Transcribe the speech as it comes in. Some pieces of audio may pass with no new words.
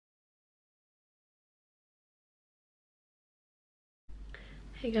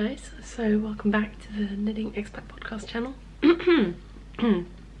Hey guys, so welcome back to the Knitting Expat Podcast channel.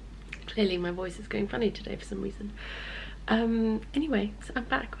 Clearly my voice is going funny today for some reason. Anyway, so I'm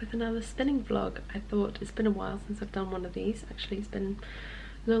back with another spinning vlog. I thought it's been a while since I've done one of these. Actually, it's been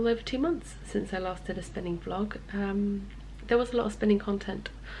a little over 2 months since I last did a spinning vlog. There was a lot of spinning content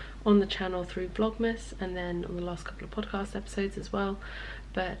on the channel through Vlogmas and then on the last couple of podcast episodes as well.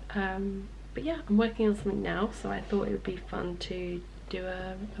 But yeah, I'm working on something now, so I thought it would be fun to do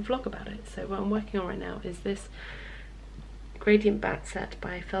a vlog about it. So what I'm working on right now is this Gradient Batt Set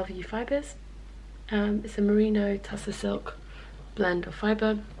by Fell View Fibres. It's a merino tussar silk blend of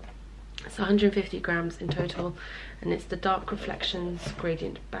fibre. It's 150 grams in total, and it's the Dark Reflections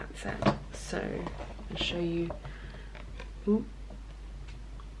Gradient Batt Set. So I'll show you. Ooh,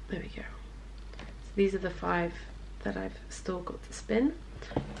 there we go. So these are the 5 that I've still got to spin,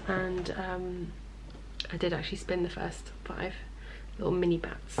 and I did actually spin the first 5 little mini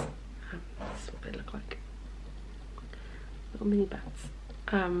bats. This is what they look like. Little mini bats.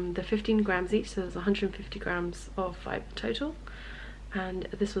 They're 15 grams each, so there's 150 grams of fibre total. And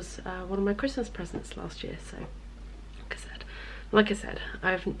this was one of my Christmas presents last year. So, like I said,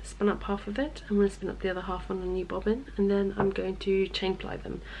 I've spun up half of it. I'm going to spin up the other half on a new bobbin, and then I'm going to chain ply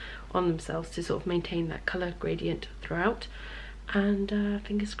them on themselves to sort of maintain that colour gradient throughout. And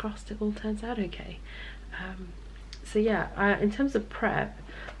fingers crossed it all turns out okay. So yeah, in terms of prep,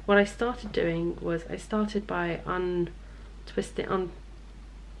 what I started doing was I started by undoing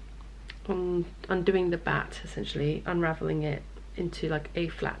the bat, essentially unraveling it into like a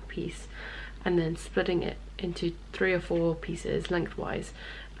flat piece, and then splitting it into 3 or 4 pieces lengthwise,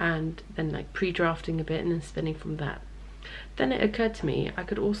 and then like pre-drafting a bit and then spinning from that. Then it occurred to me I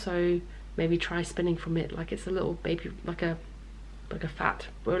could also maybe try spinning from it like it's a little baby, like a fat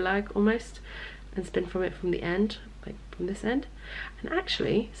bowlag almost, and spin from it from the end, like from this end. And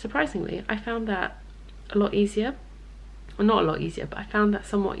actually, surprisingly, I found that a lot easier. Well, not a lot easier, but I found that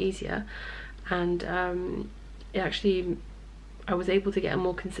somewhat easier, and it actually, I was able to get a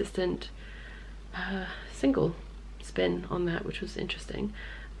more consistent single spin on that, which was interesting.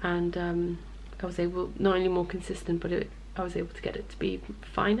 And I was able, not only more consistent, but I was able to get it to be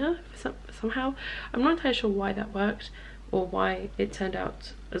finer somehow. I'm not entirely sure why that worked, or why it turned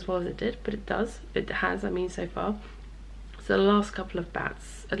out as well as it did, but it has, I mean, so far. So the last couple of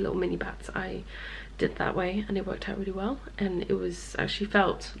bats, little mini bats, I did that way, and it worked out really well, and it was actually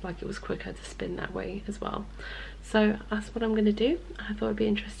felt like it was quicker to spin that way as well. So that's what I'm going to do. I thought it'd be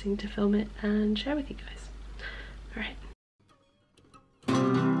interesting to film it and share with you guys. All right.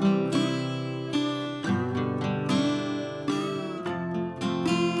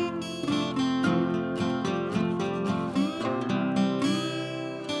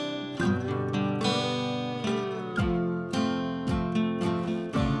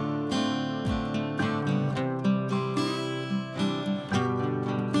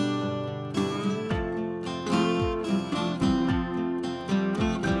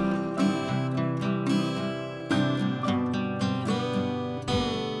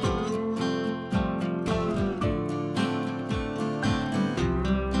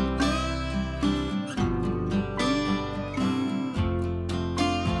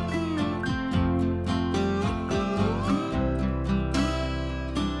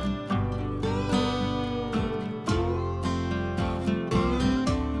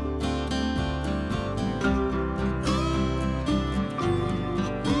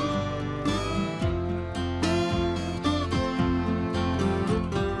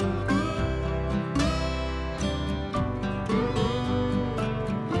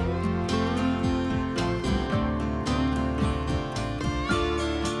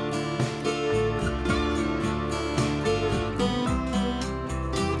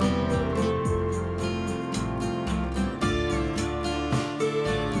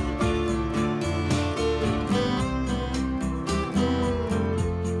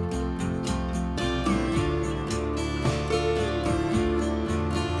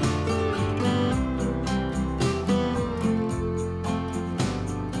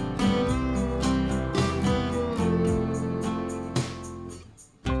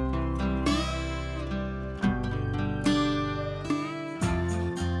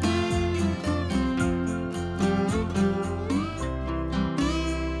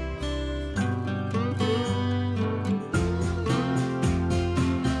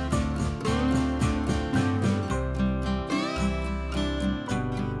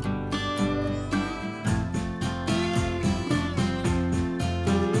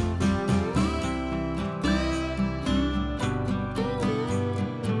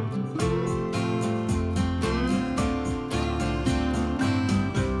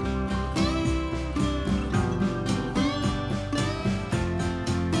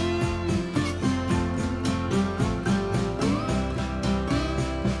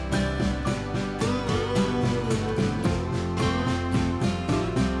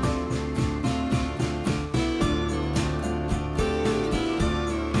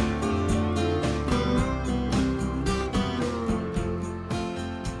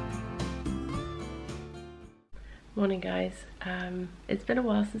 Morning guys. It's been a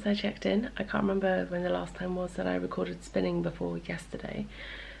while since I checked in. I can't remember when the last time was that I recorded spinning before yesterday,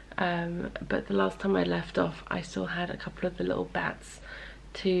 but the last time I left off I still had a couple of the little bats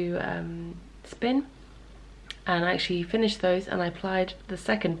to spin, and I actually finished those and I applied the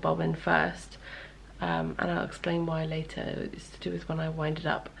second bobbin first, and I'll explain why later. It's to do with when I wind it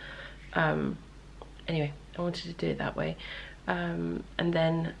up. Anyway, I wanted to do it that way. And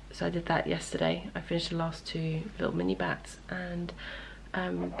then, so I did that yesterday. I finished the last two little mini bats and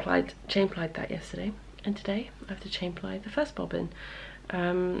chain plied that yesterday, and today I have to chain ply the first bobbin.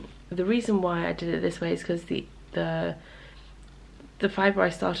 The reason why I did it this way is because the fibre I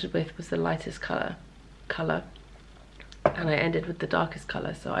started with was the lightest colour, and I ended with the darkest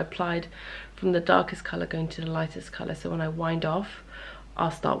colour, so I applied from the darkest colour going to the lightest colour, so when I wind off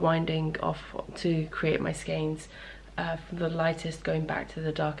I'll start winding off to create my skeins from the lightest going back to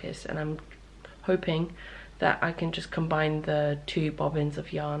the darkest, and I'm hoping that I can just combine the two bobbins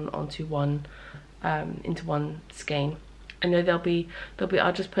of yarn onto one into one skein. I know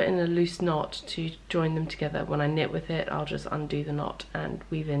I'll just put in a loose knot to join them together. When I knit with it, I'll just undo the knot and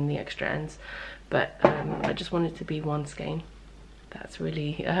weave in the extra ends, but I just want it to be one skein. That's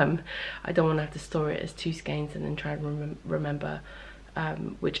really I don't want to have to store it as two skeins and then try and remember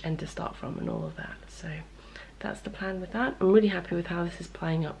which end to start from and all of that. So that's the plan with that. I'm really happy with how this is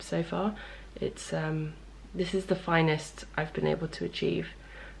playing up so far. It's this is the finest I've been able to achieve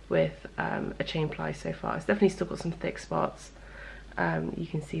with a chain ply so far. It's definitely still got some thick spots. You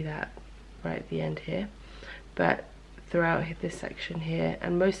can see that right at the end here, but throughout this section here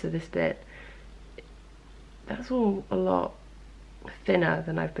and most of this bit, that's all a lot thinner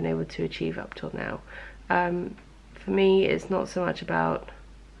than I've been able to achieve up till now. For me, it's not so much about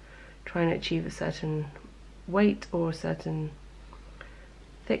trying to achieve a certain weight or a certain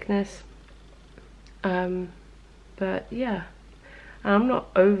thickness, but yeah, I'm not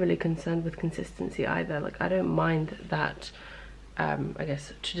overly concerned with consistency either. Like, I don't mind that I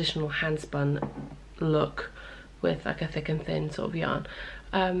guess traditional hand spun look with like a thick and thin sort of yarn.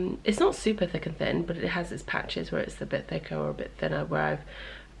 It's not super thick and thin, but it has its patches where it's a bit thicker or a bit thinner, where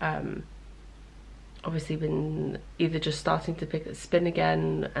I've obviously been either just starting to spin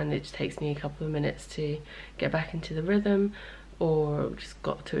again and it just takes me a couple of minutes to get back into the rhythm, or just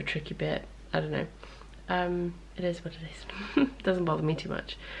got to a tricky bit. I don't know. It is what it is. It doesn't bother me too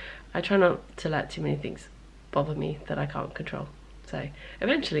much. I try not to let too many things bother me that I can't control. So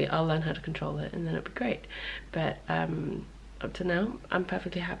eventually I'll learn how to control it and then it'll be great. But up to now, I'm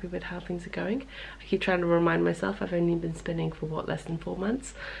perfectly happy with how things are going. I keep trying to remind myself I've only been spinning for what, less than 4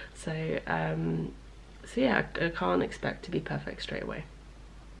 months. So yeah, I can't expect to be perfect straight away.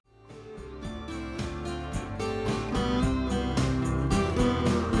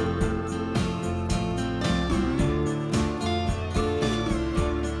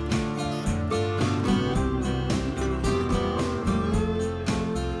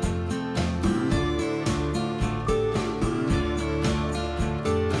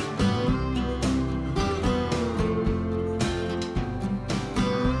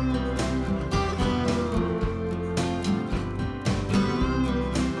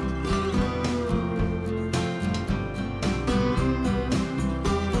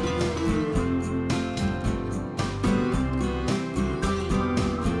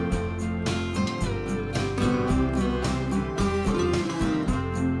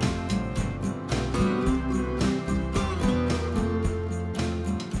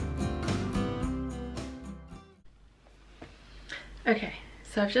 Okay,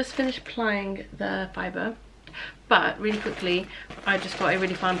 so I've just finished plying the fibre, but really quickly I just got a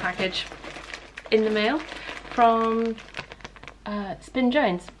really fun package in the mail from Spin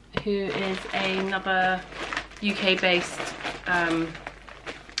Jones, who is another UK based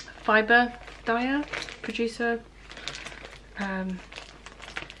fibre dyer, producer,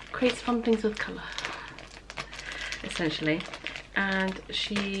 creates fun things with colour essentially, and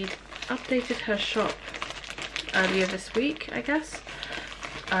she updated her shop earlier this week, I guess,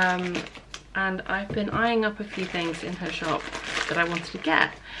 and I've been eyeing up a few things in her shop that I wanted to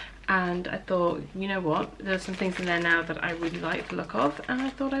get, and I thought, you know what, there's some things in there now that I really like the look of, and I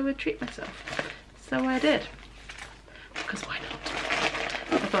thought I would treat myself, so I did, because why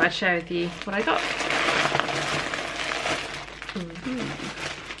not? I thought I'd share with you what I got.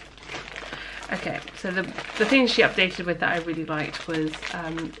 Okay, so the thing she updated with that I really liked was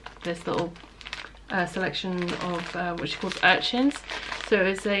this little selection of what she calls urchins. So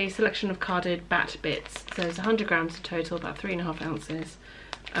it's a selection of carded batt bits. So it's 100 grams in total, about 3.5 ounces.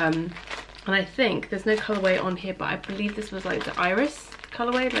 And I think there's no colourway on here, but I believe this was like the iris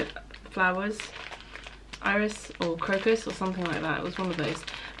colourway, like flowers. Iris or Crocus or something like that. It was one of those.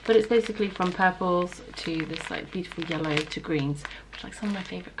 But it's basically from purples to this like beautiful yellow to greens, which are like some of my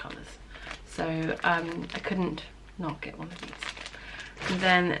favourite colours. So I couldn't not get one of these. And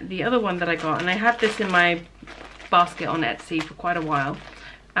then the other one that I got, and I had this in my basket on Etsy for quite a while,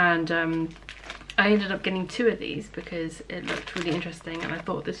 and I ended up getting 2 of these because it looked really interesting, and I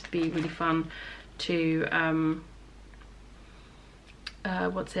thought this would be really fun to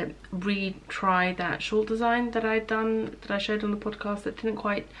retry that shawl design that I showed on the podcast that didn't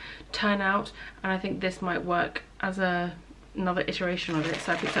quite turn out, and I think this might work as another iteration of it.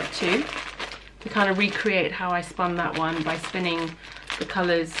 So I picked up 2 to kind of recreate how I spun that one by spinning the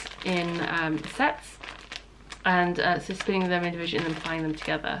colours in sets, and so spinning them individually and then applying them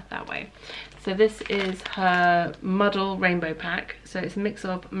together that way. So this is her Muddle Rainbow Pack. So it's a mix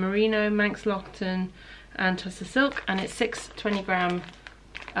of merino, Manx Lockton and Tussar Silk, and it's 6 20-gram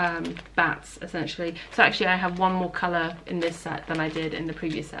bats essentially. So actually I have 1 more colour in this set than I did in the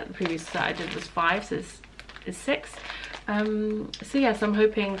previous set. The previous set I did was 5, so this is 6. So yes, I'm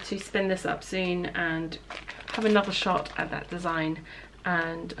hoping to spin this up soon and have another shot at that design,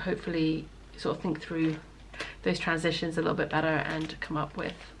 and hopefully sort of think through those transitions a little bit better and come up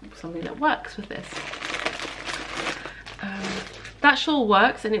with something that works with this. That shawl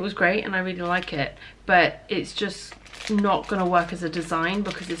works and it was great and I really like it, but it's just not going to work as a design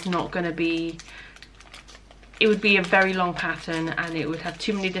because it's not going to be, it would be a very long pattern and it would have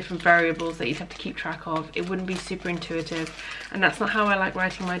too many different variables that you'd have to keep track of. It wouldn't be super intuitive, and that's not how I like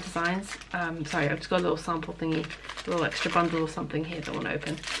writing my designs. Sorry, I've just got a little sample thingy, a little extra bundle or something here that I want to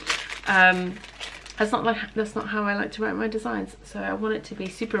open. That's not how I like to write my designs. So I want it to be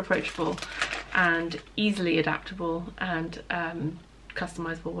super approachable and easily adaptable and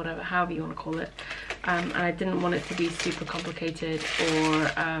customizable, whatever, however you want to call it. And I didn't want it to be super complicated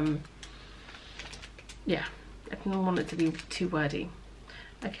or yeah, I didn't want it to be too wordy.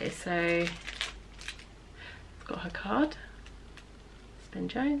 Okay, so it's got her card, Spin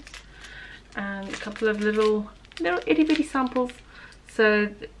Jones, and a couple of little itty bitty samples. So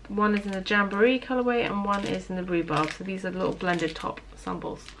one is in the Jamboree colourway and one is in the Rhubarb. So these are little blended top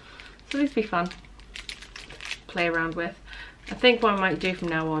samples. So these will be fun to play around with. I think what I might do from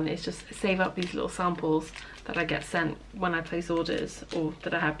now on is just save up these little samples that I get sent when I place orders, or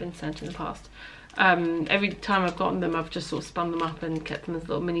that I have been sent in the past. Every time I've gotten them, I've just sort of spun them up and kept them as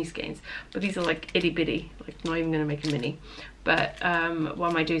little mini skeins. But these are like itty bitty, like not even going to make a mini. But what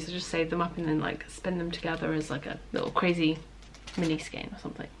I might do is I just save them up and then like spin them together as like a little crazy mini skein or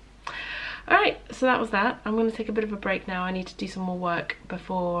something. Alright, so that was that. I'm going to take a bit of a break now. I need to do some more work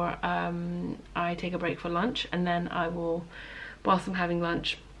before I take a break for lunch, and then I will, whilst I'm having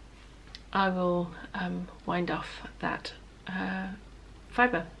lunch, I will wind off that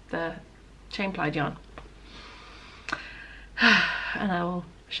fibre, the chain plied yarn, and I will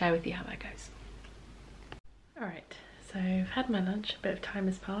share with you how that goes. Alright, so I've had my lunch, a bit of time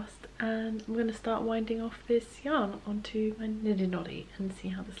has passed, and I'm going to start winding off this yarn onto my niddy noddy and see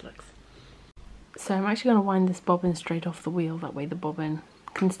how this looks. So I'm actually going to wind this bobbin straight off the wheel, that way the bobbin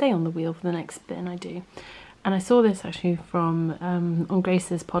can stay on the wheel for the next spin I do. And I saw this actually from on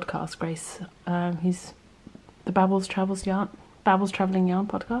Grace's podcast. Grace, he's the Babbles Travelling Yarn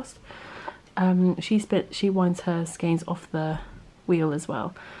podcast. She winds her skeins off the wheel as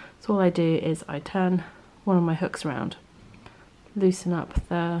well. So all I do is I turn one of my hooks around, loosen up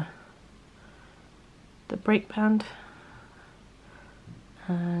the brake band,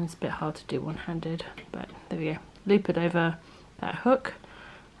 and it's a bit hard to do one-handed, but there we go. Loop it over that hook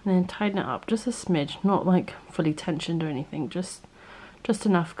and then tighten it up just a smidge, not like fully tensioned or anything, just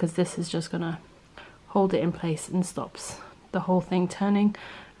enough, because this is just gonna hold it in place and stops the whole thing turning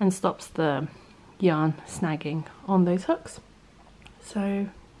and stops the yarn snagging on those hooks. So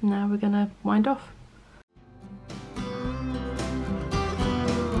now we're gonna wind off.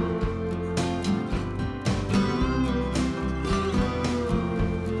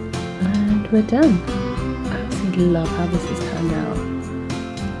 And we're done. I absolutely love how this has turned out.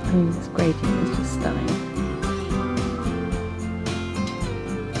 I mean, this gradient is just stunning.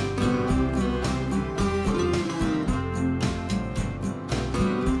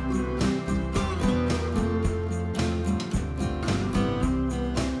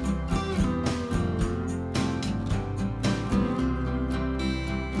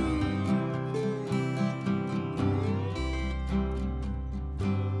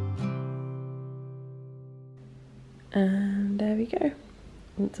 And there we go,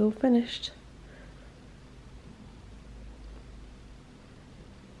 it's all finished.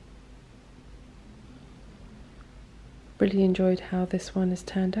 really enjoyed how this one has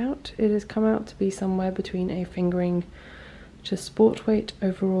turned out. It has come out to be somewhere between a fingering to sport weight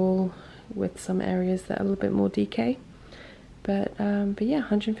overall, with some areas that are a little bit more DK. But yeah,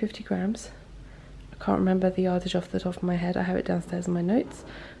 150 grams. I can't remember the yardage off the top of my head. I have it downstairs in my notes.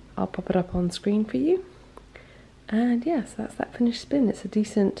 I'll pop it up on screen for you. And yeah, so that's that finished spin. It's a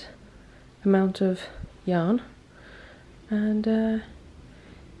decent amount of yarn. And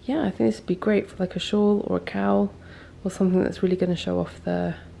yeah, I think this would be great for like a shawl or a cowl, or something that's really going to show off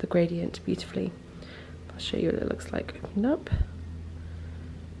the gradient beautifully. I'll show you what it looks like opened up.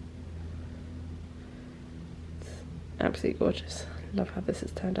 It's absolutely gorgeous. Love how this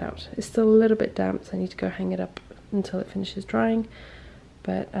has turned out. It's still a little bit damp, so I need to go hang it up until it finishes drying.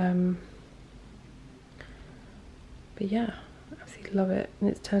 But yeah, I absolutely love it, and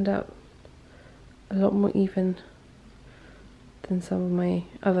it's turned out a lot more even than some of my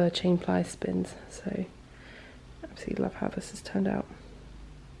other chain ply spins. So absolutely love how this has turned out.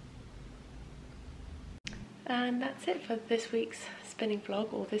 And that's it for this week's spinning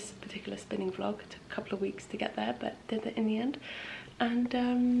vlog, or this particular spinning vlog. It took a couple of weeks to get there, but did it in the end. And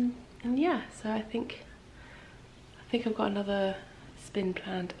yeah, so I think I've got another spin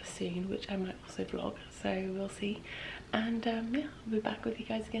planned soon, which I might also vlog, so we'll see. And yeah, I'll be back with you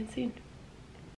guys again soon.